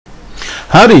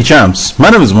Howdy champs, my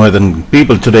name is Mohit and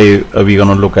people, today we're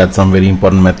going to look at some very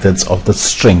important methods of the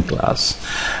string class.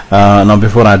 Now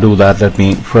before I do that, let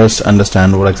me first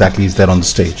understand what exactly is there on the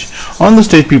stage. On the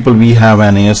stage people, we have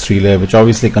an AS3 layer which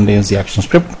obviously contains the action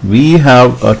script. We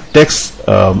have a text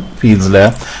fields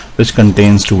layer which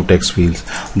contains two text fields.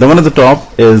 The one at the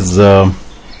top is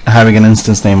having an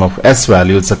instance name of S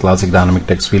value. It's a classic dynamic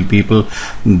text field people.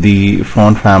 The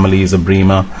font family is a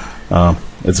Bremer.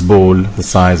 It's bold, the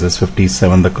size is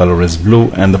 57, the color is blue,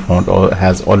 and the font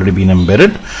has already been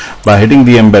embedded. By hitting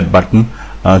the embed button,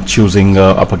 choosing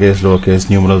uppercase, lowercase,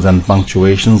 numerals and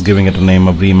punctuations, giving it a name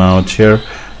of Bremer out here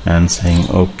and saying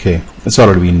okay, it's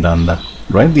already been done, that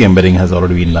right, the embedding has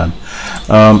already been done.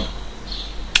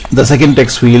 The second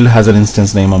text field has an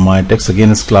instance name of my text. Again,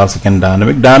 it's classic and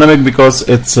dynamic because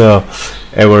it's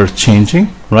ever changing,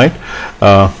 right?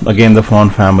 Again, the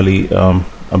font family,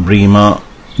 a Bremer,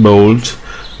 bold,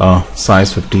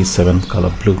 size 57,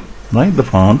 color blue, right? The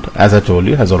font, as I told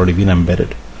you, has already been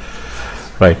embedded,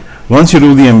 right? Once you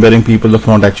do the embedding people, the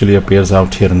font actually appears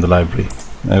out here in the library.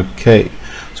 Okay,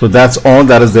 so that's all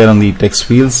that is there on the text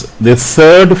fields. The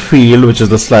third field, which is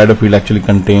the slider field, actually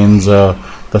contains the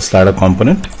slider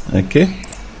component. Okay,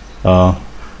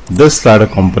 this slider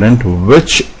component,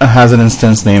 which has an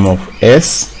instance name of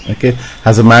S, okay,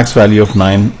 has a max value of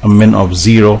 9, a min of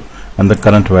 0, and the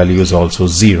current value is also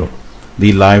 0.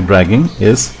 The live dragging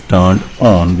is turned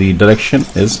on, the direction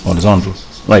is horizontal,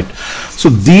 right? So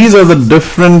these are the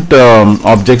different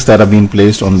objects that have been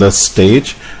placed on the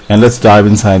stage, and let's dive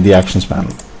inside the actions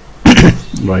panel.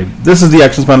 Right, this is the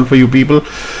actions panel for you people.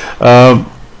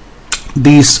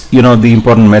 These, the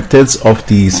important methods of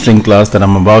the string class that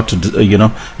I'm about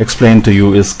to explain to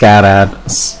you is char add,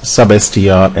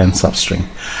 substr, and substring.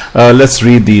 Let's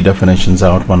read the definitions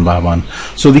out one by one.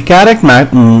 So the char add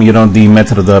the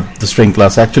method of the string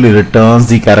class actually returns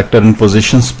the character in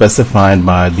position specified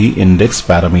by the index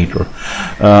parameter.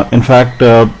 In fact,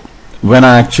 when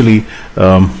I actually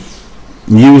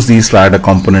use the slider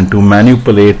component to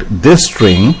manipulate this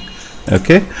string,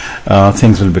 okay,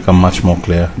 things will become much more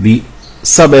clear. The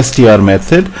substr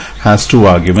method has two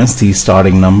arguments, the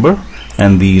starting number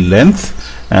and the length,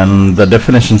 and the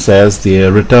definition says the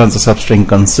returns a substring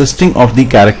consisting of the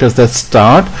characters that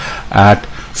start at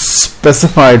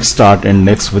specified start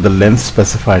index with a length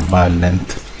specified by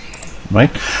length,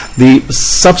 right? The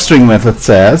substring method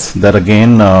says that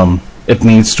again it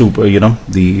needs to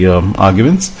the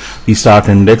arguments, the start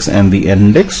index and the end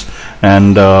index,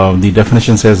 and the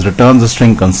definition says returns a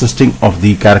string consisting of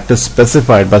the characters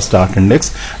specified by start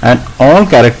index and all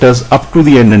characters up to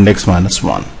the end index minus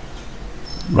 1,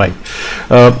 right?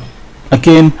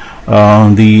 Again,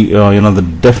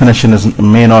 the definition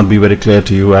may not be very clear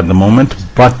to you at the moment,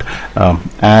 but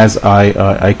as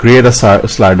I create a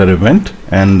slider event,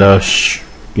 and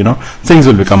things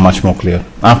will become much more clear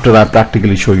after I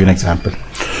practically show you an example.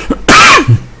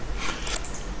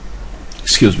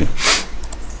 Excuse me.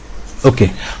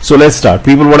 Okay, so let's start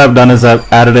people. What I've done is I've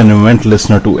added an event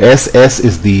listener to S. S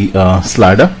is the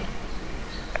slider.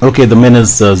 Okay, the min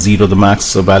is 0, the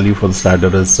max value for the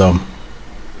slider is 9.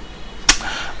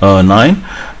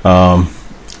 The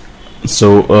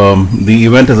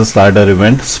event is a slider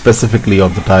event specifically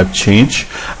of the type change.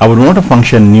 I would want a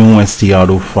function new str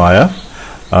to fire.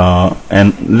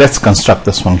 And let's construct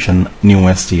this function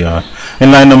new str.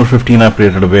 In line number 15, I've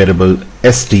created a variable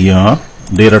str,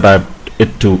 data type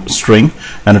it to string,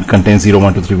 and it contains 0,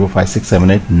 1, 2, 3, 4, 5, 6,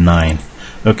 7, 8, 9.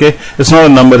 Okay, it's not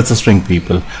a number, it's a string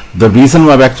people. The reason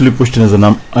why I've actually pushed in is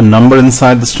a number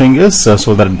inside the string is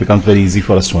so that it becomes very easy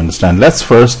for us to understand. Let's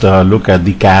first look at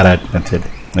the char add method.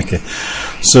 Okay,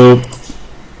 so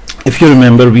if you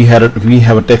remember, we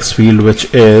have a text field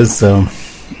which is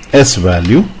S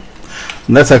value.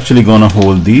 That's actually going to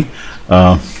hold the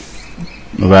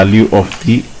value of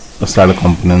the slider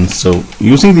components. So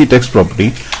using the text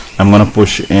property, I'm going to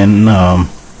push in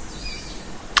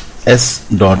s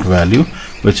dot value,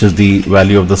 which is the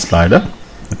value of the slider,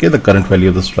 okay, the current value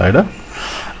of the slider.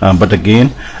 But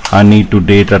again, I need to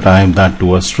data type that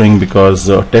to a string because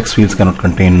text fields cannot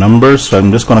contain numbers. So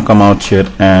I'm just going to come out here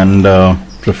and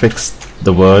prefix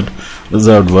the word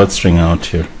reserved word string out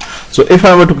here. So if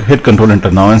I were to hit Control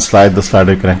Enter now and slide the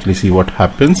slider, you can actually see what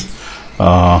happens.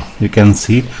 You can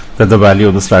see that the value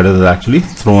of the slider is actually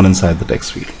thrown inside the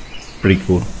text field. Pretty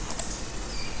cool.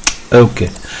 Okay.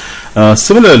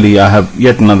 Similarly, I have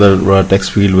yet another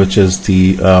text field which is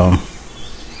the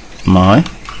my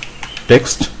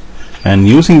text, and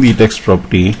using the text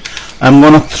property, I'm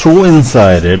going to throw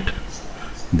inside it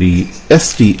the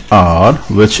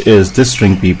str, which is this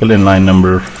string people in line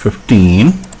number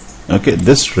 15. Okay,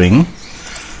 this string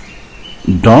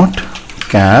dot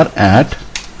char at,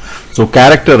 so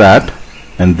character at,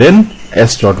 and then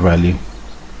s dot value.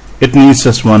 It needs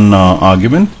just one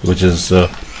argument, which is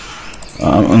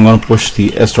I'm going to push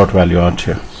the s dot value out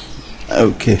here.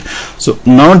 Okay, so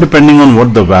now depending on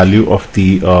what the value of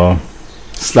the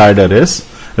slider is,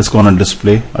 it's going to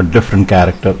display a different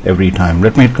character every time.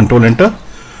 Let me hit Control Enter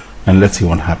and let's see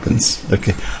what happens.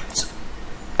 Okay, so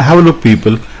have a look,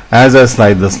 people, as I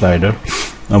slide the slider.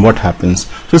 What happens?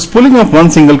 So it's pulling up one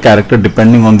single character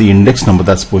depending on the index number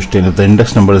that's pushed in. If the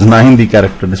index number is 9, the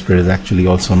character displayed is actually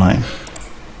also 9,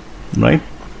 right?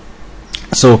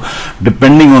 So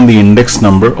depending on the index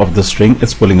number of the string,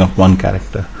 it's pulling up one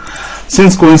character.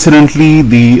 Since coincidentally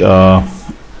the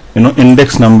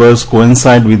index numbers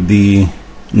coincide with the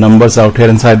numbers out here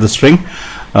inside the string,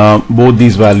 both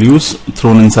these values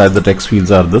thrown inside the text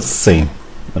fields are the same,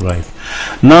 right?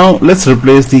 Now let's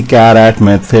replace the char at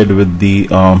method with the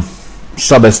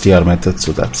substr method.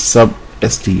 So that's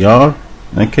substr.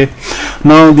 Okay,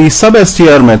 now the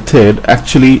substr method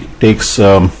actually takes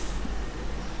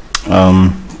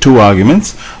two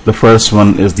arguments. The first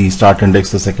one is the start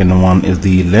index, the second one is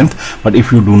the length. But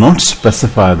if you do not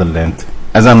specify the length,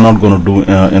 as I'm not going to do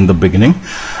in the beginning,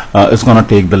 it's going to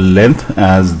take the length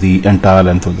as the entire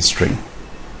length of the string.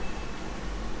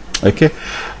 Okay,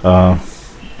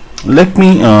 let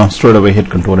me straight away hit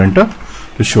Control Enter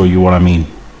to show you what I mean.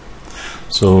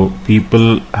 So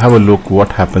people, have a look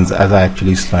what happens as I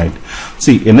actually slide.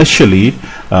 See, initially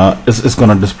it's going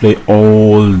to display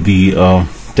all the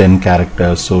 10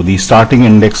 characters. So the starting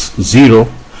index 0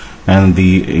 and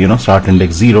the start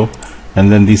index 0,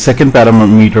 and then the second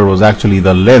parameter was actually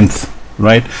the length,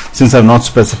 right? Since I've not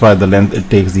specified the length, it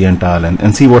takes the entire length.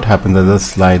 And see what happens as I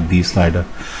slide the slider.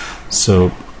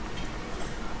 So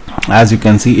as you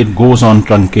can see, it goes on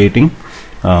truncating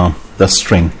the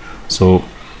string. So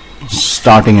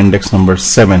starting index number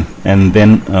 7, and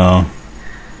then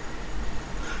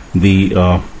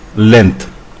the length,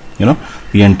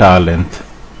 the entire length,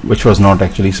 which was not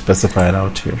actually specified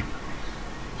out here.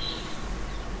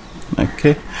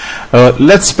 Okay,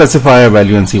 let's specify a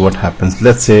value and see what happens.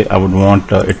 Let's say I would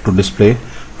want it to display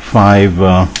 5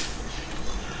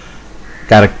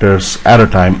 characters at a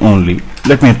time only.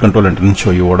 Let me hit Control Enter and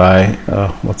show you what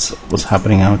what's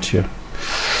happening out here.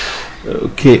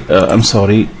 Okay, I'm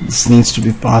sorry, this needs to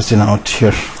be passed in out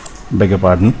here, beg your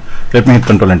pardon. Let me hit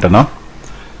Control Enter now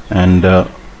and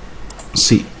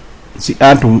see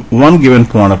at one given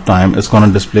point of time it's going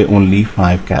to display only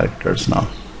 5 characters now.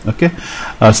 Okay,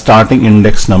 starting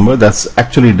index number, that's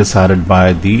actually decided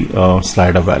by the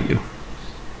slider value.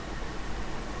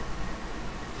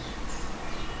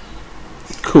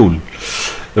 Cool.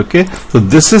 Okay, so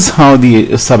this is how the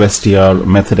substr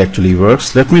method actually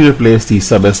works. Let me replace the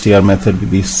substr method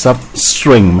with the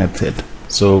substring method.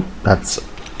 So that's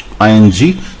ing,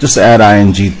 just add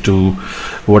ing to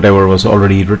whatever was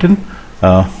already written.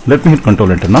 Let me hit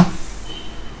Control Enter now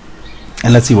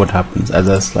and let's see what happens as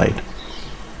I slide.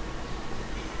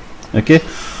 Okay,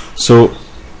 so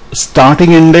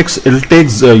starting index, it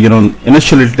takes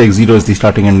initially it takes 0 as the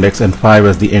starting index and 5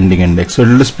 as the ending index. So it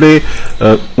will display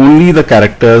only the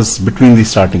characters between the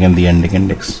starting and the ending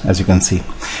index, as you can see.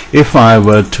 If I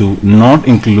were to not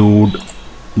include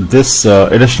this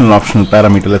additional optional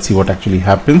parameter, let's see what actually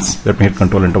happens. Let me hit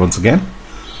Control Enter once again.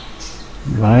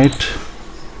 Right,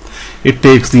 it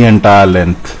takes the entire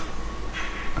length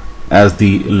as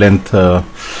the length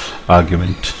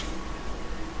argument.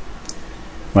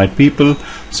 Right, people,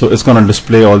 so it's going to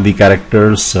display all the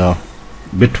characters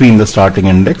between the starting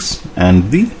index and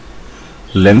the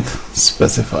length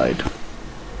specified.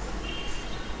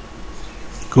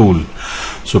 Cool.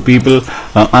 So people,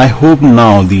 I hope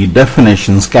now the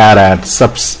definitions char at,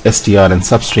 substr and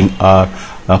substring are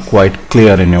quite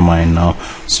clear in your mind now.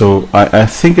 So I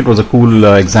think it was a cool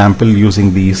example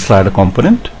using the slider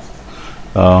component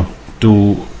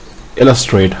to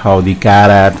illustrate how the char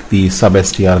at, the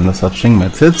substr and the substring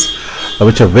methods,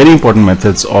 which are very important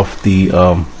methods of the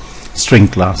string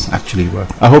class, actually work.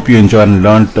 I hope you enjoyed and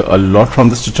learned a lot from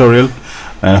this tutorial,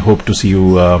 and I hope to see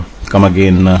you come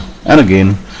again and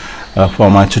again for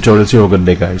my tutorials. You have a good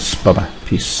day, guys. Bye bye.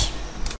 Peace.